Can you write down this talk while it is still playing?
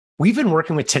We've been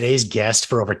working with today's guest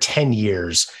for over 10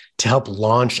 years to help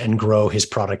launch and grow his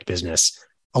product business.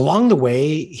 Along the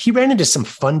way, he ran into some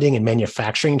funding and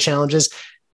manufacturing challenges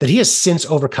that he has since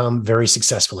overcome very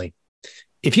successfully.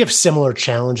 If you have similar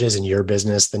challenges in your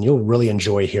business, then you'll really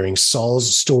enjoy hearing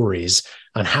Saul's stories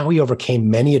on how he overcame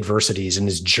many adversities in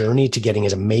his journey to getting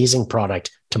his amazing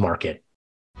product to market.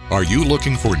 Are you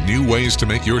looking for new ways to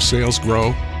make your sales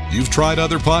grow? You've tried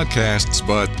other podcasts,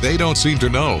 but they don't seem to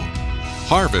know.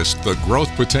 Harvest the growth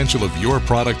potential of your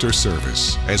product or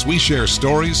service as we share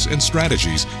stories and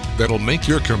strategies that'll make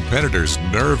your competitors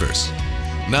nervous.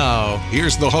 Now,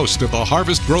 here's the host of the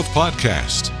Harvest Growth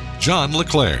Podcast, John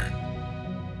LeClaire.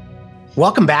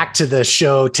 Welcome back to the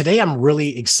show. Today, I'm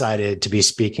really excited to be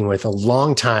speaking with a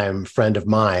longtime friend of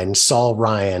mine, Saul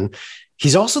Ryan.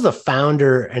 He's also the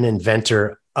founder and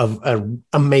inventor of an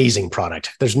amazing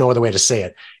product. There's no other way to say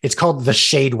it. It's called the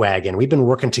Shade Wagon. We've been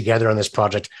working together on this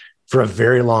project for a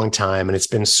very long time, and it's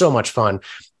been so much fun.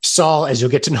 Saul, as you'll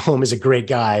get to know him, is a great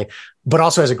guy, but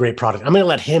also has a great product. I'm going to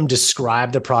let him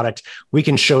describe the product. We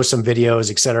can show some videos,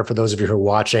 et cetera, for those of you who are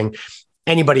watching.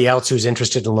 Anybody else who's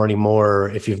interested in learning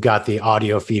more, if you've got the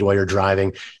audio feed while you're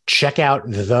driving, check out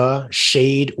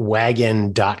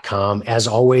theshadewagon.com. As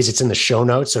always, it's in the show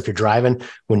notes. So if you're driving,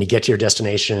 when you get to your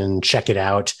destination, check it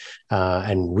out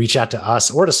and reach out to us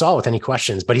or to Saul with any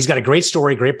questions. But he's got a great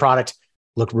story, great product.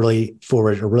 Really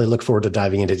look forward to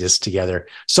diving into this together.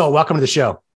 So welcome to the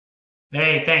show.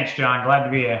 Hey, thanks, John. Glad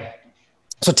to be here.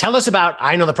 So tell us about,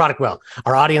 I know the product well.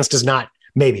 Our audience does not,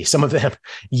 maybe some of them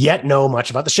yet know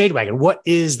much about the Shade Wagon. What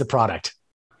is the product?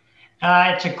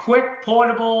 It's a quick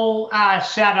portable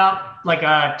setup, like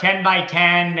a 10 by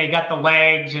 10. They got the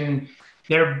legs and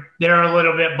they're a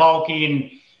little bit bulky. And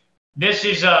this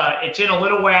is it's in a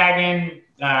little wagon.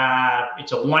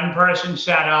 It's a one-person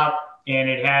setup. And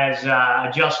it has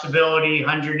adjustability,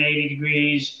 180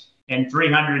 degrees and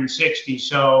 360.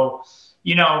 So,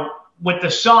 with the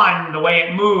sun, the way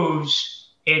it moves,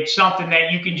 it's something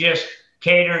that you can just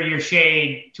cater your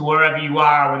shade to wherever you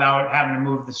are without having to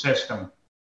move the system.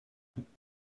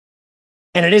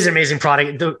 And it is an amazing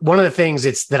product. One of the things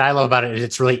that I love about it is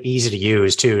it's really easy to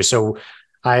use too. So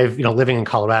living in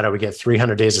Colorado, we get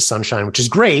 300 days of sunshine, which is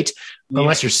great,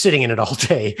 unless you're sitting in it all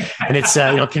day. And it's,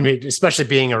 can be, especially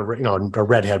being a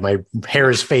redhead, my hair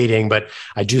is fading, but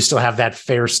I do still have that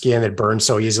fair skin that burns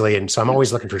so easily. And so I'm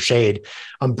always looking for shade.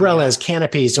 Umbrellas,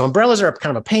 canopies. So umbrellas are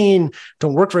kind of a pain,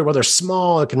 don't work very well. They're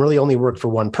small. It can really only work for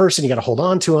one person. You got to hold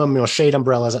on to them, shade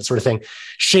umbrellas, that sort of thing.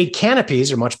 Shade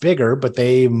canopies are much bigger, but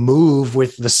they move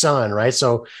with the sun, right?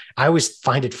 So I always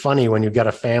find it funny when you've got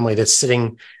a family that's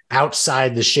sitting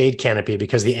outside the shade canopy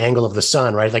because the angle of the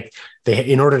sun, right? Like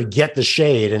in order to get the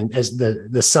shade, and as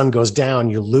the sun goes down,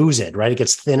 you lose it, right? It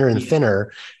gets thinner and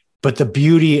thinner. But the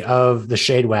beauty of the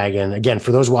Shade Wagon, again,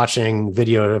 for those watching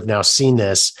video who have now seen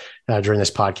this during this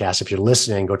podcast, if you're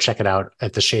listening, go check it out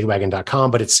at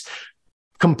theshadewagon.com. But it's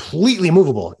completely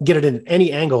movable. Get it in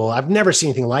any angle. I've never seen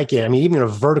anything like it. I mean, even a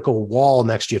vertical wall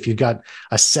next to you, if you've got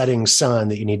a setting sun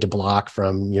that you need to block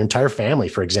from your entire family,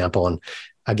 for example. And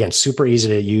again, super easy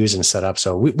to use and set up.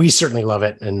 So we certainly love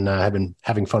it and have been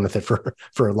having fun with it for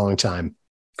a long time.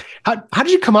 How did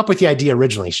you come up with the idea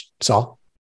originally, Saul?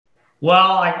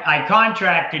 Well, I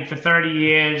contracted for 30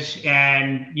 years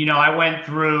and, I went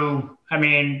through, I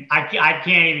can't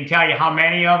even tell you how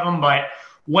many of them, but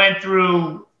went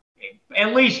through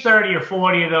at least 30 or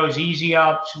 40 of those easy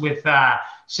ups with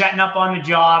setting up on the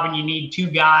job, and you need two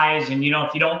guys. And,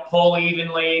 if you don't pull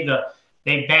evenly,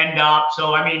 they bend up.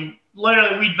 So,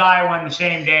 literally, we'd buy one the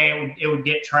same day, it would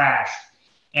get trashed.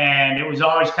 And it was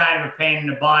always kind of a pain in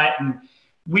the butt. And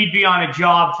we'd be on a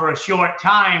job for a short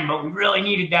time, but we really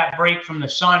needed that break from the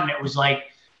sun. It was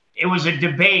a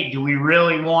debate. Do we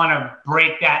really want to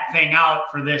break that thing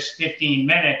out for this 15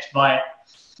 minutes? But,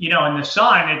 in the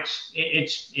sun,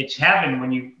 it's heaven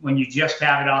when you just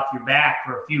have it off your back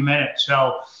for a few minutes.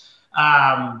 So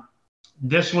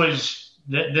this was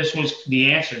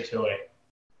the answer to it,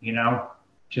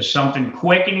 Just something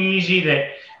quick and easy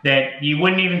that you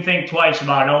wouldn't even think twice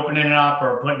about opening it up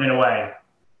or putting it away.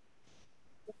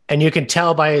 And you can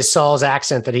tell by Saul's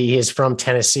accent that he is from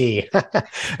Tennessee.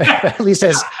 At least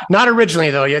not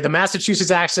originally, though. Yeah, the Massachusetts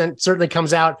accent certainly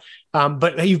comes out.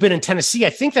 But you've been in Tennessee, I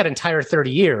think, that entire 30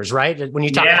 years, right? When you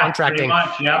talk contracting,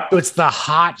 much, yeah. So it's the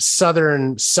hot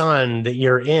southern sun that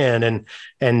you're in,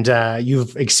 and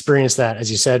you've experienced that, as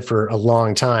you said, for a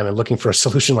long time, and looking for a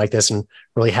solution like this, and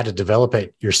really had to develop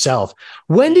it yourself.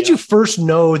 When did you first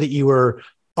know that you were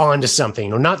onto something?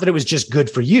 Not that it was just good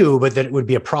for you, but that it would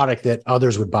be a product that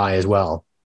others would buy as well.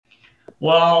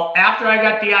 Well, after I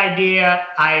got the idea,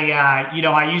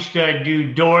 I used to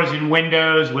do doors and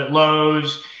windows with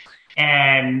Lowe's,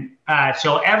 and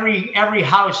so every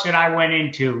house that I went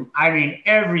into, I mean,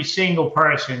 every single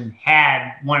person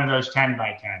had one of those 10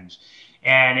 by 10s,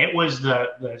 and it was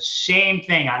the same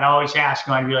thing. I'd always ask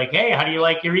them. I'd be like, "Hey, how do you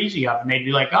like your Easy Up?" And they'd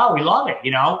be like, "Oh, we love it.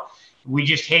 We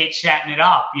just hate setting it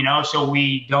up. So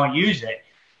we don't use it."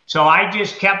 So I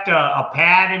just kept a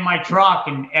pad in my truck,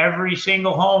 and every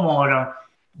single homeowner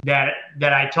that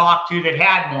I talked to that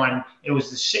had one, it was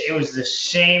the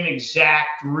same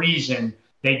exact reason.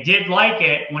 They did like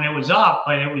it when it was up,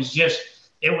 but it was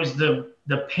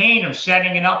the pain of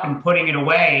setting it up and putting it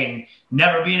away and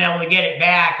never being able to get it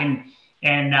back.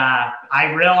 And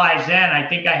I realized then, I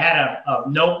think I had a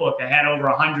notebook that had over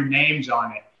 100 names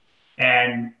on it,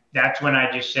 and that's when I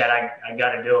just said I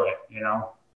got to do it.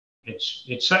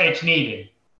 It's needed.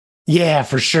 Yeah,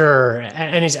 for sure.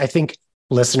 And I think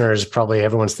listeners, probably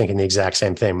everyone's thinking the exact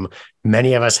same thing.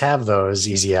 Many of us have those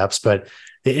Easy Ups, but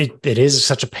it is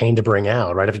such a pain to bring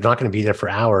out, right? If you're not going to be there for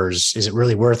hours, is it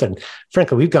really worth it? And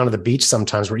frankly, we've gone to the beach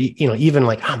sometimes where, even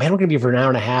like, oh man, we're going to be for an hour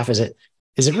and a half. Is it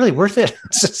really worth it?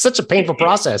 It's such a painful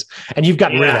process. And you've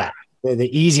gotten rid of that. The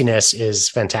easiness is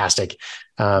fantastic.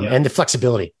 And the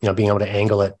flexibility, being able to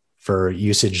angle it for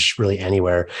usage really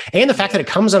anywhere. And the fact that it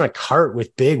comes on a cart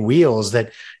with big wheels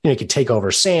that, you could take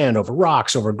over sand, over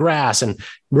rocks, over grass, and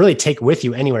really take with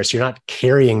you anywhere. So you're not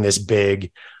carrying this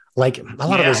big, like a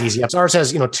lot of those Easy Ups. Ours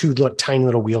has, two tiny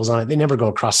little wheels on it. They never go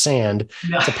across sand.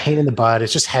 It's a pain in the butt.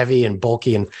 It's just heavy and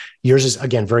bulky. And yours is,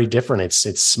 again, very different.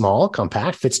 It's small,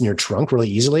 compact, fits in your trunk really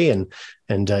easily, and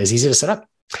is easy to set up.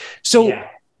 So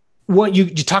what you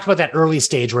talked about that early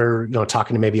stage where,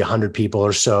 talking to maybe 100 people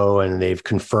or so, and they've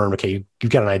confirmed, okay,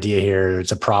 you've got an idea here.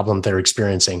 It's a problem they're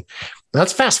experiencing. Now,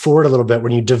 let's fast forward a little bit.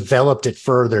 When you developed it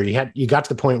further, you got to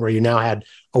the point where you now had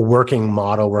a working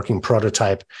model, working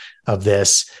prototype of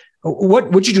this.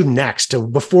 What would you do next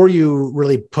before you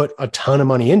really put a ton of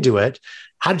money into it?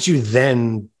 How did you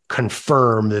then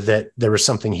confirm that there was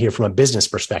something here from a business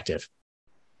perspective?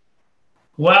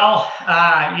 Well,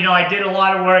 I did a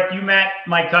lot of work. You met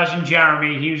my cousin,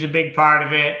 Jeremy. He was a big part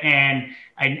of it. And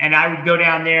I would go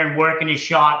down there and work in his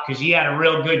shop because he had a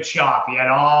real good shop. He had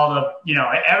all the,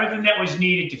 everything that was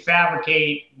needed to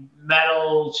fabricate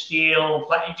metal, steel,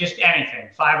 just anything,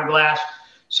 fiberglass.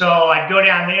 So I'd go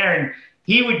down there and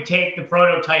he would take the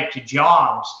prototype to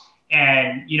jobs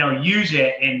and, use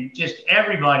it. And just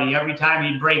everybody, every time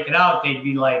he'd break it out, they'd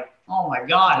be like, "Oh my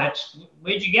God,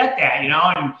 where'd you get that?"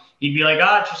 And he'd be like,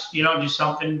 "Oh, just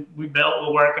something we built,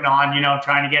 we're working on,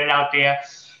 trying to get it out there."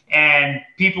 And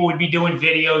people would be doing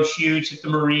video shoots at the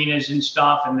marinas and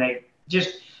stuff. And they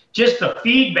just the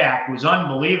feedback was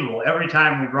unbelievable. Every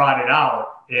time we brought it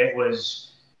out, it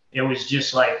was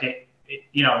just like,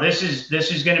 this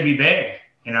is going to be big,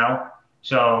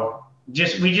 So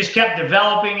we just kept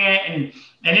developing it.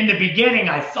 And in the beginning,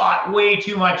 I thought way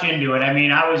too much into it. I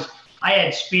mean, I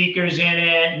had speakers in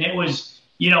it, and it was,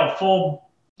 full.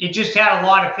 It just had a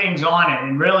lot of things on it,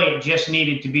 and really it just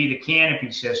needed to be the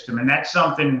canopy system. And that's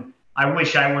something I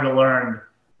wish I would have learned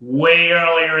way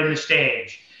earlier in the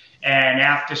stage. And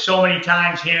after so many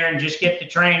times hearing, just get the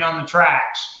train on the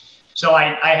tracks. So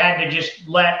I had to just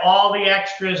let all the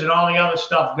extras and all the other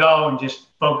stuff go and just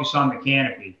focus on the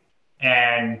canopy.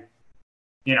 And,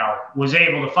 was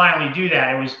able to finally do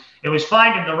that. It was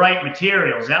finding the right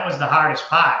materials. That was the hardest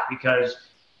part, because it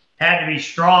had to be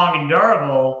strong and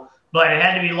durable, but it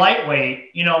had to be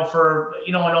lightweight, for,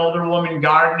 an older woman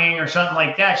gardening or something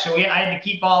like that. So I had to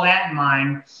keep all that in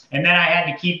mind. And then I had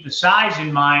to keep the size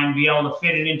in mind, be able to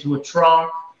fit it into a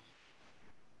trunk.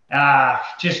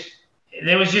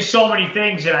 There was just so many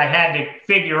things that I had to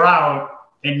figure out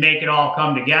and make it all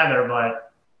come together.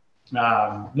 But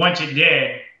once it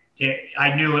did,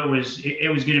 I knew it was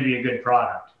going to be a good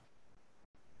product.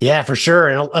 Yeah, for sure.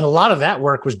 And a lot of that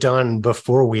work was done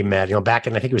before we met, back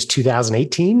in, I think it was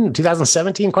 2018,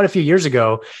 2017, quite a few years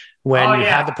ago, when you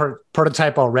had the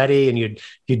prototype already, and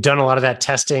you'd done a lot of that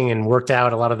testing and worked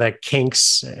out a lot of the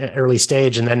kinks early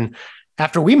stage. And then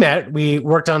after we met, we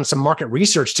worked on some market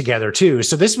research together too.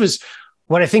 So this was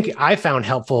what I think I found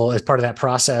helpful as part of that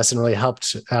process, and really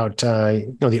helped out,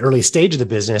 the early stage of the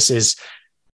business is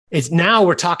now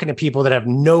we're talking to people that have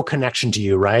no connection to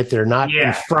you, right? They're not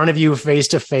in front of you face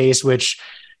to face, which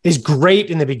is great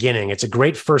in the beginning. It's a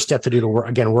great first step to do to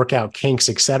work out kinks,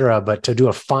 et cetera. But to do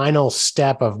a final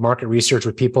step of market research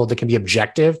with people that can be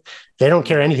objective, they don't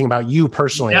care anything about you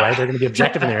personally, right? They're going to be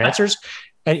objective in their answers.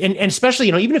 And especially,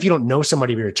 even if you don't know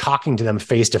somebody, but you're talking to them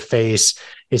face to face,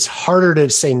 it's harder to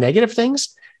say negative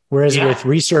things. Whereas with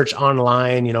research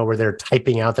online, where they're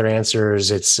typing out their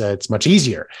answers, it's much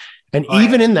easier. And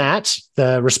even in that,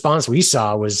 the response we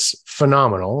saw was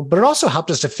phenomenal, but it also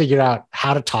helped us to figure out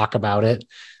how to talk about it,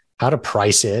 how to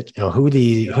price it, who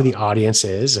the audience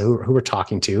is, who we're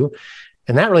talking to.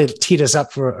 And that really teed us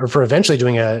up for eventually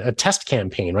doing a test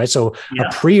campaign, right? So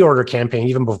a pre-order campaign,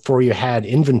 even before you had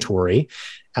inventory,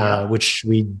 which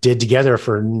we did together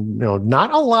for,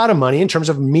 not a lot of money in terms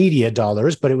of media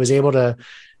dollars, but it was able to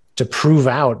prove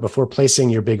out before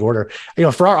placing your big order.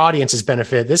 For our audience's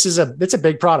benefit, it's a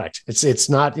big product. It's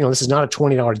not, this is not a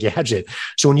 $20 gadget.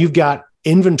 So when you've got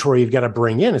inventory you've got to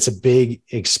bring in, it's a big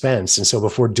expense. And so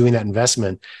before doing that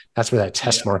investment, that's where that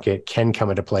test market can come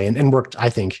into play and worked,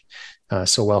 I think,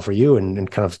 so well for you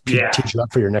and kind of teach you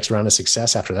up for your next round of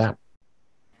success after that.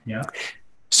 Yeah.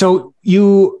 So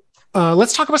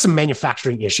let's talk about some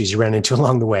manufacturing issues you ran into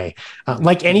along the way.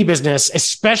 Like any business,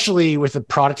 especially with a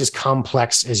product as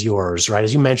complex as yours, right?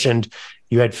 As you mentioned,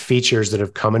 you had features that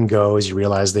have come and go as you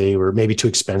realized they were maybe too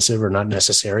expensive or not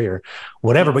necessary or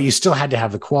whatever, but you still had to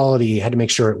have the quality, you had to make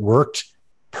sure it worked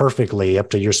perfectly up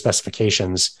to your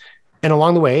specifications. And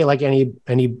along the way, like any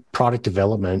product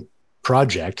development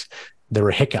project, there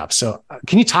were hiccups. So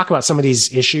can you talk about some of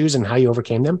these issues and how you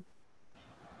overcame them?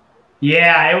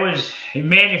 Yeah, it was in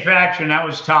manufacturing. That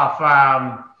was tough.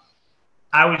 I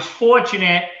was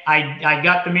fortunate. I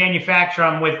got the manufacturer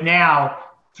I'm with now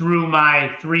through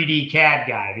my 3D CAD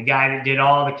guy, the guy that did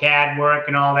all the CAD work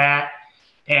and all that.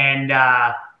 And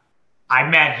I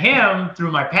met him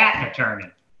through my patent attorney.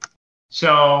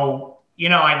 So,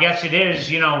 I guess it is,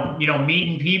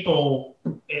 meeting people,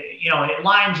 it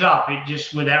lines up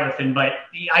with everything. But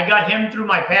I got him through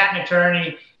my patent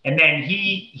attorney, and then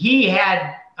he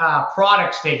had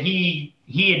products that he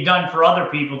had done for other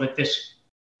people that this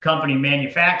company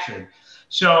manufactured.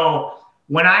 So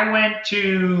when I went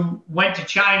to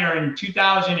China in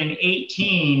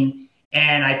 2018,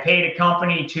 and I paid a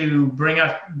company to bring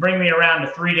me around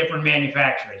to 3 different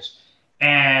manufacturers,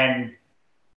 and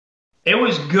it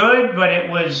was good, but it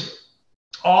was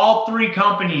all 3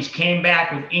 companies came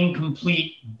back with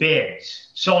incomplete bids.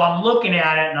 So I'm looking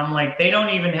at it and I'm like, they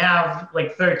don't even have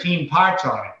like 13 parts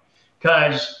on it.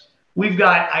 Because we've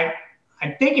got, I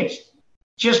think it's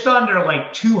just under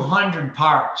like 200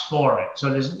 parts for it. So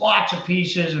there's lots of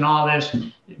pieces and all this,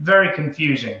 very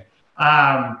confusing.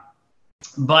 But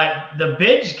the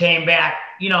bids came back,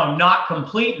 not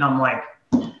complete. And I'm like,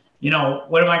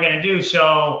 what am I going to do?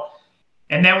 So,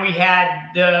 and then we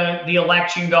had the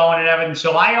election going and everything.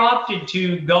 So I opted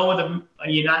to go with a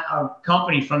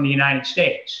company from the United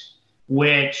States,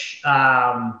 which,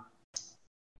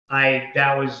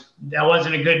 that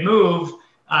wasn't a good move.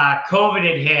 COVID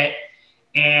had hit,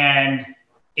 and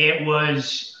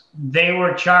they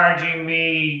were charging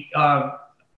me, 5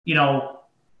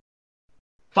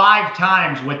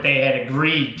 times what they had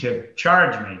agreed to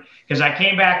charge me. Because I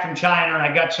came back from China and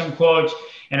I got some quotes,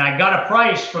 and I got a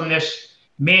price from this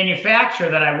manufacturer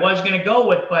that I was going to go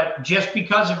with, but just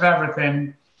because of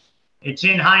everything, it's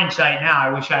in hindsight now. I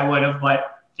wish I would have,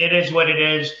 but it is what it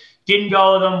is. Didn't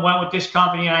go with them, went with this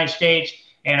company in the United States,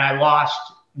 and I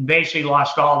basically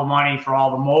lost all the money for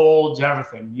all the molds,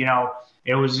 everything.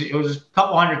 It was a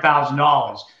couple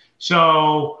 $100,000.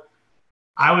 So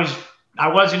I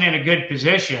wasn't in a good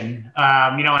position.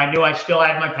 I knew I still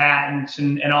had my patents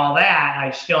and all that.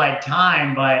 I still had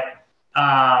time, but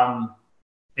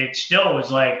it still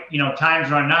was like, time's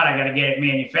running out. I got to get it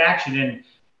manufactured, and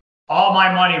all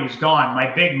my money was gone.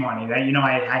 My big money that,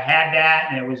 I had that,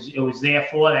 and it was there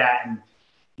for that. And,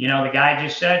 the guy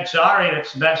just said, sorry,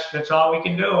 that's the best. That's all we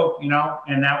can do,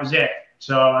 and that was it.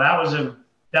 So that was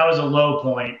a low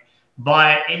point,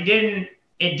 but it didn't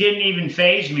even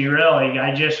faze me really.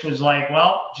 I just was like,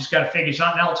 well, just got to figure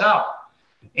something else out.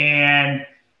 And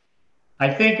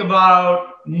I think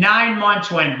about 9 months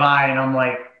went by, and I'm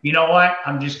like, you know what?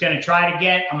 I'm going to try to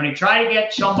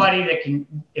get somebody that can,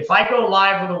 if I go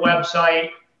live with a website,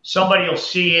 somebody will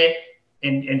see it,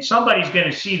 and somebody's going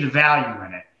to see the value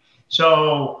in it.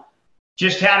 So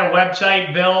just had a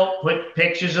website built, put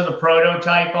pictures of the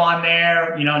prototype on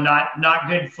there, not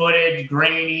good footage,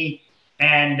 grainy,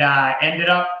 and ended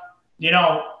up,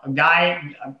 a guy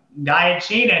had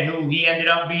seen it who he ended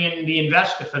up being the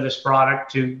investor for this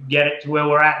product to get it to where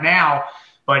we're at now.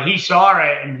 But he saw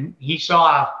it, and he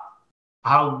saw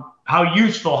how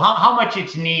useful, how much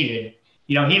it's needed.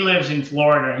 He lives in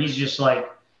Florida, and he's just like,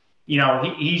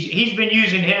 he's been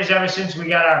using his ever since we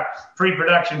got our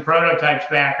pre-production prototypes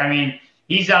back. I mean,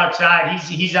 he's outside,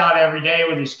 he's out every day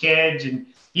with his kids, and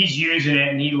he's using it,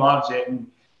 and he loves it.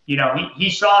 And he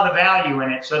saw the value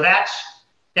in it. So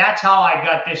that's how I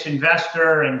got this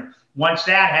investor, and once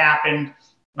that happened,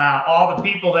 all the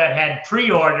people that had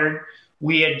pre-ordered,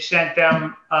 we had sent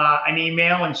them an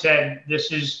email and said,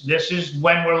 this is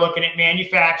when we're looking at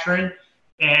manufacturing.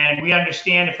 And we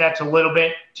understand if that's a little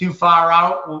bit too far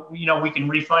out, we can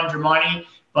refund your money.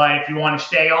 But if you want to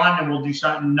stay on, then we'll do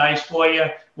something nice for you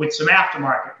with some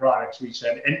aftermarket products, we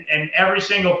said. And every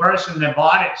single person that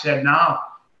bought it said, no,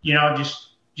 just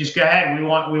go ahead. We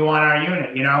want our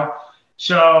unit,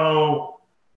 So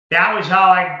that was how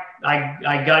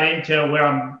I got into where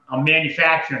I'm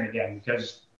manufacturing again,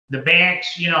 because the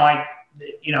banks, the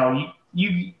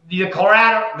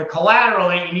collateral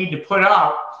that you need to put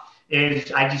up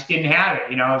is, I just didn't have it.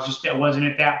 It wasn't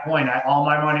at that point. All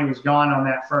my money was gone on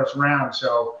that first round.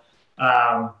 So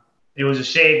it was a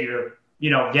savior,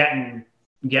 getting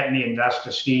the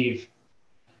investor, Steve,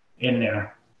 in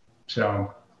there.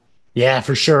 So. Yeah,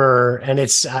 for sure. And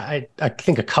it's, I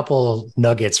think a couple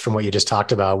nuggets from what you just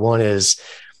talked about. One is,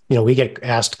 we get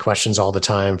asked questions all the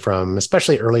time from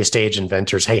especially early stage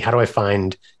inventors. Hey, how do I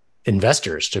find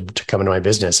investors to come into my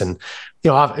business? And,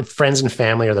 friends and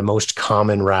family are the most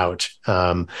common route.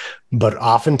 But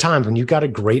oftentimes when you've got a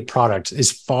great product,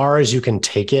 as far as you can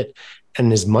take it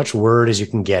and as much word as you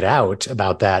can get out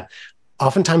about that,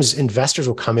 oftentimes investors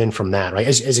will come in from that, right?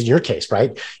 As in your case, right?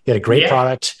 You had a great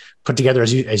product put together,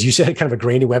 as you said, kind of a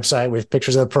grainy website with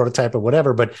pictures of the prototype or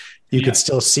whatever, but you could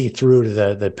still see through to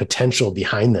the potential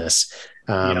behind this.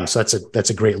 So that's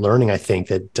a great learning, I think,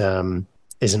 that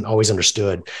isn't always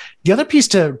understood. The other piece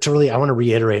to really, I want to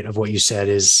reiterate of what you said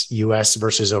is US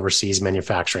versus overseas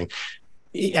manufacturing.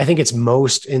 I think it's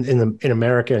most in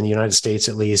America, in the United States,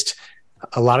 at least,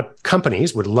 a lot of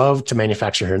companies would love to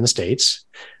manufacture here in the States,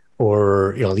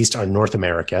 or at least on North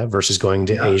America, versus going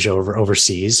to Asia or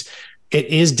overseas. It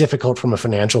is difficult from a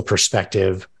financial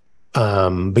perspective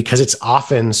because it's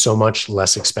often so much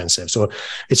less expensive. So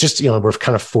it's just, we're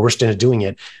kind of forced into doing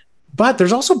it. But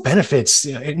there's also benefits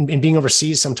in being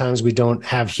overseas. Sometimes we don't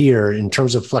have here in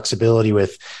terms of flexibility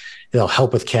with,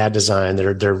 help with CAD design.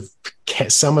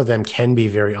 Some of them can be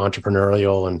very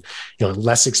entrepreneurial and,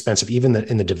 less expensive, even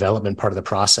in the development part of the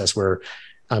process, where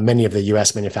many of the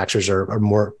US manufacturers are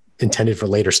more intended for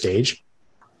later stage.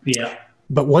 Yeah.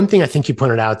 But one thing I think you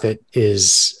pointed out that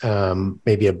is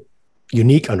maybe a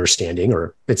unique understanding,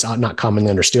 or it's not commonly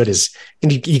understood, is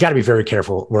you got to be very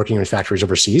careful working in factories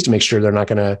overseas to make sure they're not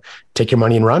going to take your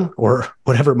money and run, or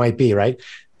whatever it might be, right?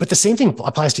 But the same thing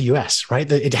applies to US, right?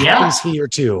 It happens here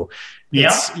too.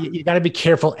 You got to be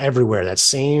careful everywhere. That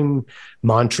same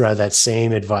mantra, that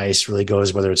same advice really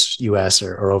goes whether it's US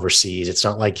or overseas. It's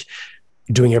not like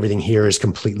doing everything here is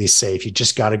completely safe. You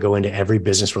just got to go into every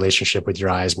business relationship with your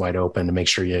eyes wide open to make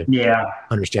sure you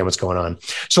understand what's going on.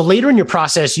 So later in your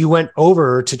process, you went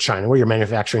over to China, where your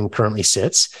manufacturing currently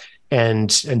sits, and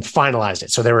finalized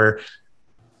it. So they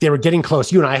were getting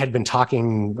close. You and I had been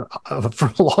talking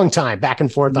for a long time, back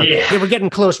and forth on, hey, we're getting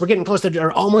close. We're getting close.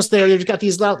 They're almost there. They've got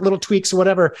these little tweaks or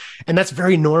whatever. And that's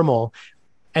very normal.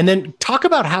 And then talk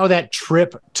about how that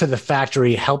trip to the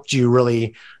factory helped you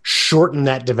really shorten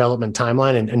that development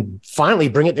timeline and finally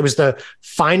bring it. It was the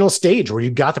final stage where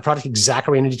you got the product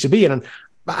exactly where it needed to be. And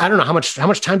I don't know, how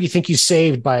much time do you think you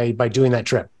saved by doing that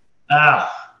trip?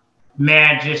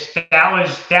 Man,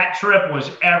 that trip was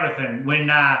everything.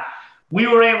 When we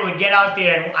were able to get out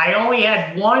there, and I only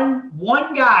had one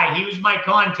guy, he was my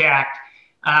contact,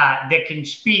 that can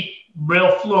speak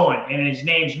real fluent, and his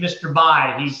name's Mr.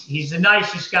 Bai. He's the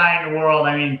nicest guy in the world.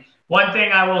 I mean, one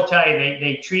thing I will tell you,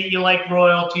 they treat you like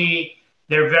royalty.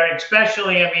 They're very,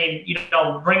 especially,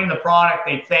 bringing the product,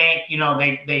 they thank,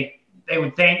 they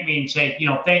would thank me and say,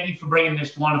 thank you for bringing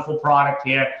this wonderful product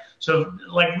here. So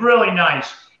like really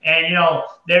nice. And,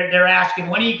 they're asking,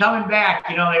 when are you coming back?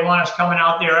 They want us coming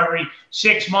out there every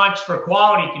 6 months for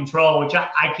quality control, which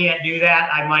I can't do that.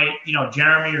 I might,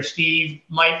 Jeremy or Steve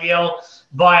might be able,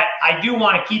 but I do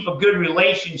want to keep a good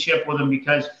relationship with them,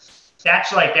 because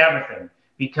that's like everything.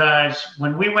 Because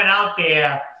when we went out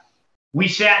there, we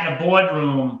sat in a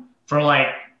boardroom for like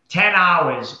 10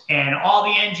 hours, and all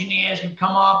the engineers would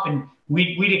come up and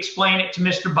we'd explain it to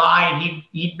Mr. Bai, and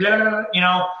he'd blah,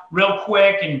 real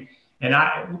quick. And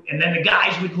then the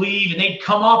guys would leave, and they'd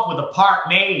come up with a part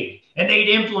made, and they'd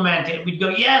implement it. We'd go,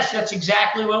 yes, that's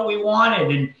exactly what we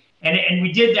wanted. And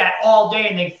we did that all day,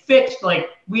 and they fixed,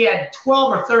 we had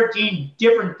 12 or 13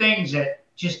 different things that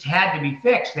just had to be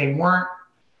fixed.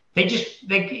 It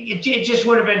just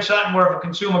would have been something where if a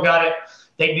consumer got it,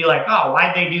 they'd be like, oh,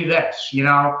 why'd they do this?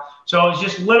 So it was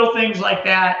just little things like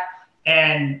that.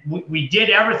 And we did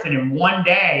everything in one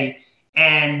day,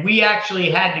 and we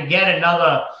actually had to get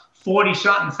another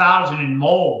 40-something thousand in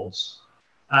molds.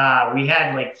 We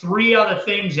had like 3 other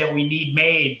things that we need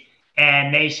made,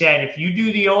 And they said, if you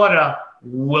do the order,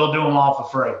 we'll do them all for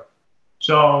free.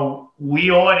 So we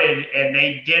ordered and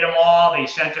they did them all. They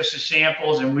sent us the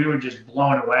samples and we were just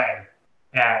blown away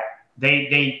at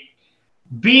they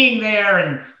being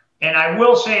there. And I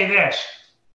will say this,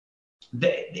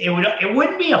 it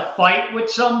wouldn't be a fight with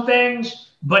some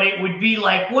things, but it would be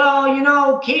like, well, you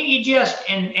know, can't you just,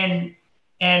 and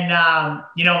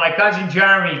you know, my cousin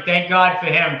Jeremy, thank God for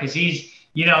him, because he's,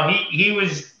 you know, he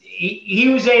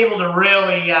was able to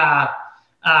really,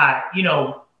 you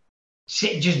know,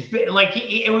 just like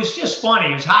it was just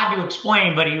funny. It was hard to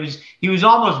explain, but he was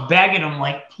almost begging him,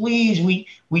 like, please,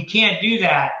 we can't do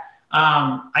that.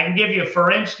 I can give you,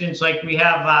 for instance, like we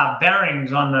have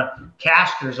bearings on the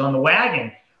casters on the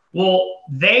wagon. Well,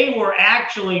 they were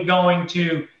actually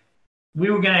we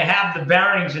were going to have the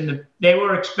bearings, and they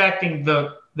were expecting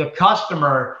the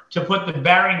customer to put the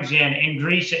bearings in and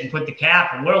grease it and put the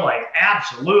cap. And we're like,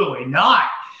 absolutely not.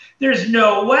 There's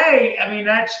no way. I mean,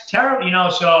 that's terrible, you know.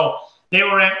 So they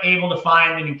were able to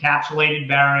find an encapsulated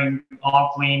bearing,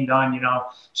 all clean, done, you know.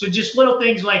 So just little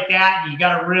things like that. You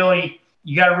got to really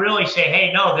say,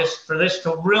 hey, no, for this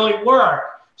to really work.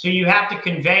 So you have to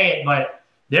convey it, but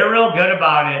they're real good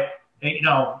about it. You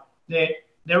know, they're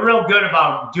real good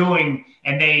about doing,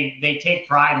 and they take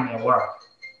pride in their work.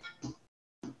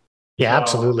 Yeah, so,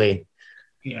 absolutely.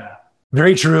 Yeah.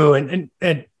 Very true. And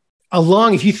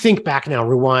if you think back now,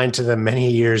 rewind to the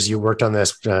many years you worked on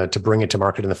this to bring it to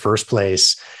market in the first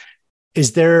place,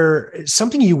 is there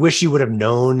something you wish you would have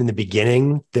known in the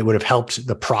beginning that would have helped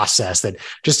the process? That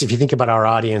just, if you think about our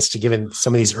audience, to give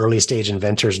some of these early stage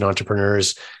inventors and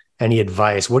entrepreneurs any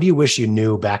advice, what do you wish you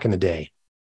knew back in the day?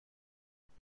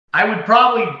 I would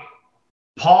probably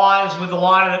pause with a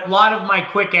lot of my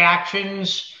quick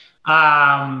actions.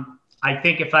 I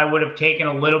think if I would have taken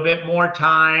a little bit more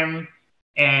time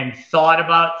and thought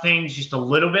about things just a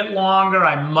little bit longer,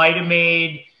 I might have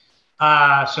made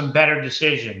some better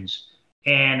decisions.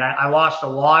 And I lost a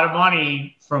lot of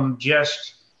money from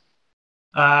just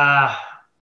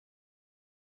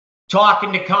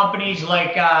talking to companies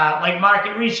like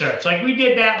market research. Like we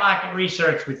did that market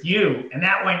research with you, and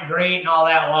that went great and all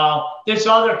that. Well, this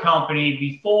other company,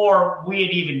 before we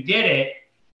had even did it,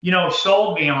 you know,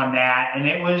 sold me on that. And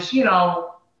it was, you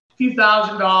know, a few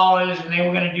 $1,000s, and they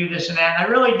were going to do this and that. And I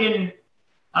really didn't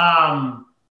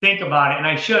think about it, and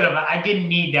I should have. I didn't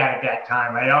need that at that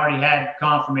time. I already had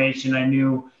confirmation, I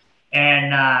knew.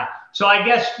 And so I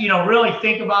guess, you know, really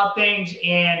think about things,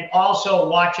 and also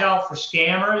watch out for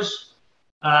scammers.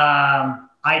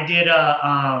 I did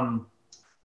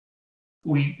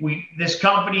this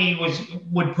company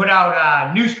would put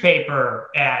out newspaper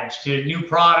ads to new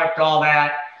product, all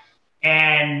that.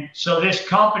 And so this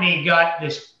company got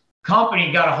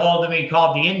a hold of me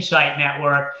called the Insight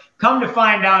Network. Come to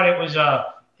find out, it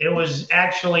was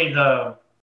actually the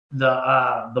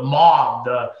mob.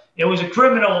 It was a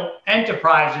criminal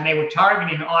enterprise, and they were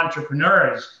targeting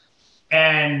entrepreneurs.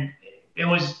 And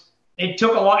it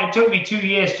took me 2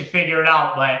 years to figure it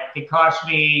out, but it cost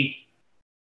me,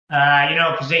 you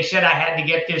know, because they said I had to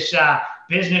get this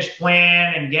business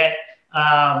plan and get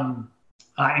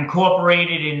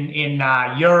incorporated in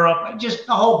Europe, just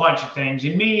a whole bunch of things.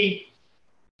 And me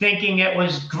thinking it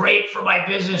was great for my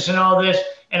business and all this,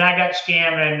 and I got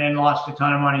scammed and lost a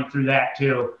ton of money through that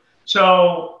too.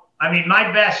 So, I mean,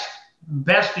 my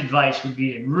best advice would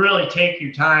be to really take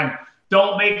your time.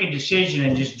 Don't make a decision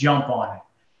and just jump on it,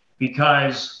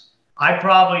 because I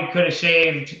probably could have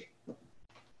saved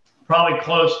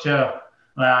close to,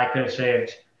 well, I could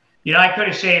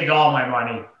have saved all my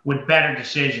money with better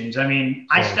decisions. I mean,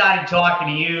 I started talking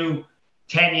to you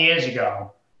 10 years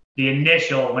ago, the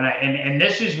initial, and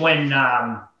this is when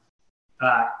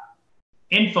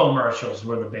infomercials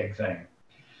were the big thing.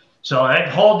 So that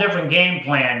whole different game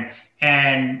plan.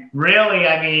 And really,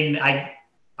 I mean,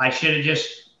 I should have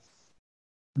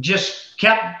just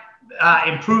kept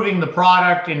improving the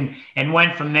product and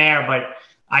went from there. But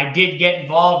I did get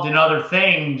involved in other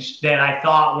things that I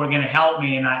thought were going to help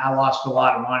me, and I lost a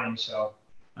lot of money. So,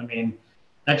 I mean,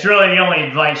 that's really the only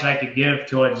advice I could give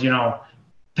towards, you know,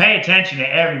 pay attention to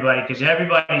everybody, because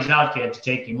everybody's out there to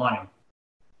take your money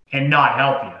and not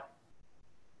help you.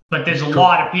 But there's a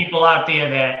lot of people out there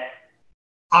that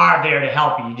are there to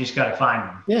help you. You just got to find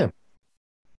them. Yeah.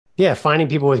 Yeah. Finding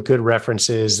people with good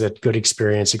references, that good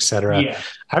experience, et cetera. Yeah.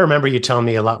 I remember you telling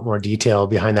me a lot more detail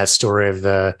behind that story of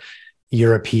the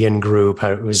European group.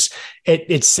 How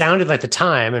it sounded like the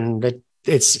time, and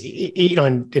it's, you know,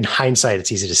 in hindsight,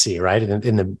 it's easy to see, right?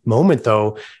 In the moment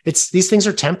though, these things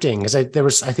are tempting, because there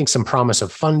was, I think, some promise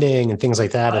of funding and things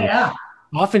like that.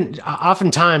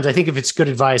 Oftentimes, I think if it's good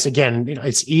advice, again,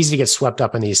 it's easy to get swept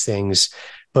up in these things,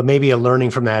 but maybe a learning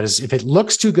from that is if it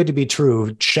looks too good to be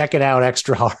true, check it out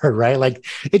extra hard, right? Like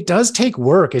it does take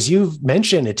work. As you've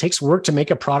mentioned, it takes work to make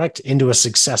a product into a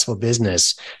successful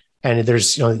business. And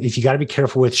there's, if you got to be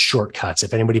careful with shortcuts,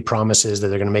 if anybody promises that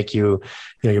they're going to make your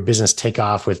business take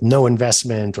off with no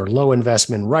investment or low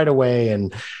investment right away.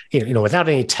 And, without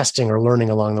any testing or learning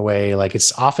along the way, like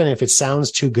it's often, if it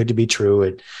sounds too good to be true,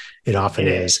 it often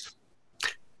is.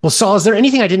 Well, Saul, is there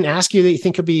anything I didn't ask you that you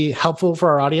think could be helpful for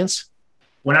our audience?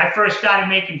 When I first started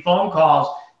making phone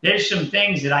calls, there's some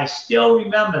things that I still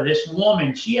remember. This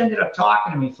woman, she ended up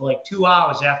talking to me for like 2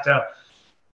 hours after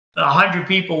 100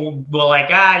 people were like,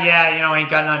 yeah, ain't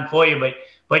got nothing for you.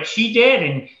 But she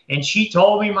did. And she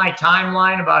told me my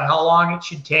timeline about how long it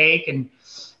should take. And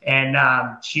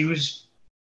she was,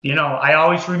 I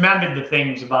always remembered the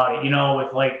things about it,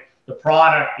 with like the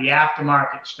product, the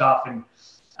aftermarket stuff. And,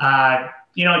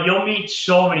 you'll meet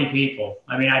so many people.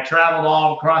 I mean, I traveled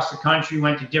all across the country,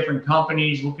 went to different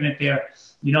companies, looking at their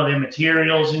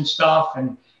materials and stuff,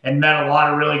 and met a lot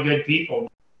of really good people.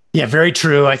 Yeah, very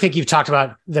true. I think you've talked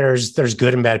about there's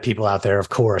good and bad people out there, of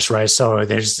course, right? So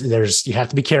there's you have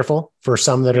to be careful for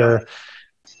some that are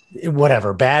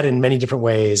whatever, bad in many different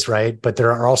ways, right? But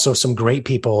there are also some great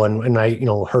people, and I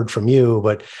heard from you,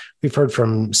 but we've heard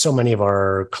from so many of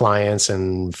our clients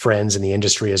and friends in the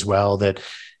industry as well that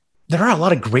there are a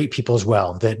lot of great people as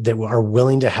well that are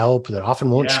willing to help, that often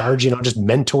won't charge, just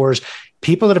mentors,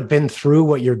 people that have been through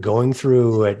what you're going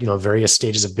through at, various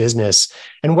stages of business.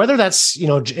 And whether that's,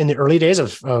 in the early days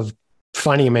of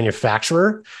finding a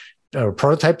manufacturer or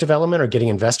prototype development or getting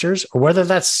investors, or whether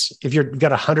that's if you've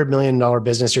got $100 million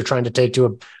business you're trying to take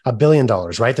to $1 billion,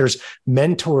 right? There's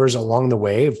mentors along the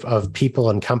way of people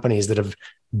and companies that have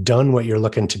done what you're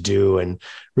looking to do, and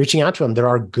reaching out to them. There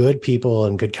are good people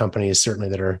and good companies certainly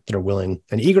that are willing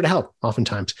and eager to help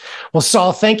oftentimes. Well,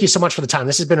 Saul, thank you so much for the time.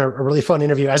 This has been a really fun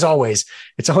interview. As always,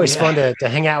 it's always fun to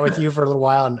hang out with you for a little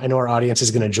while, and I know our audience is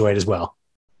going to enjoy it as well.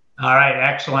 All right.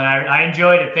 Excellent. I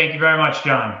enjoyed it. Thank you very much,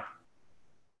 John.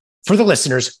 For the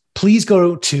listeners, please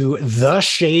go to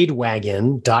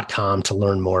theshadewagon.com to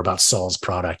learn more about Saul's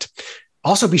product.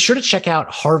 Also, be sure to check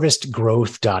out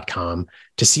harvestgrowth.com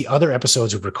to see other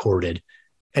episodes we've recorded.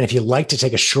 And if you'd like to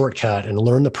take a shortcut and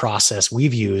learn the process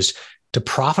we've used to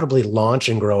profitably launch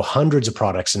and grow hundreds of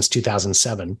products since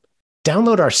 2007,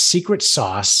 download our secret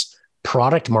sauce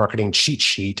product marketing cheat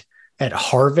sheet at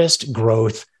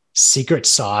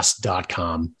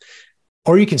harvestgrowthsecretsauce.com.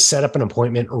 Or you can set up an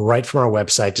appointment right from our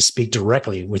website to speak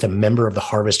directly with a member of the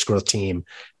Harvest Growth team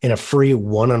in a free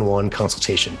one-on-one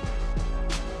consultation.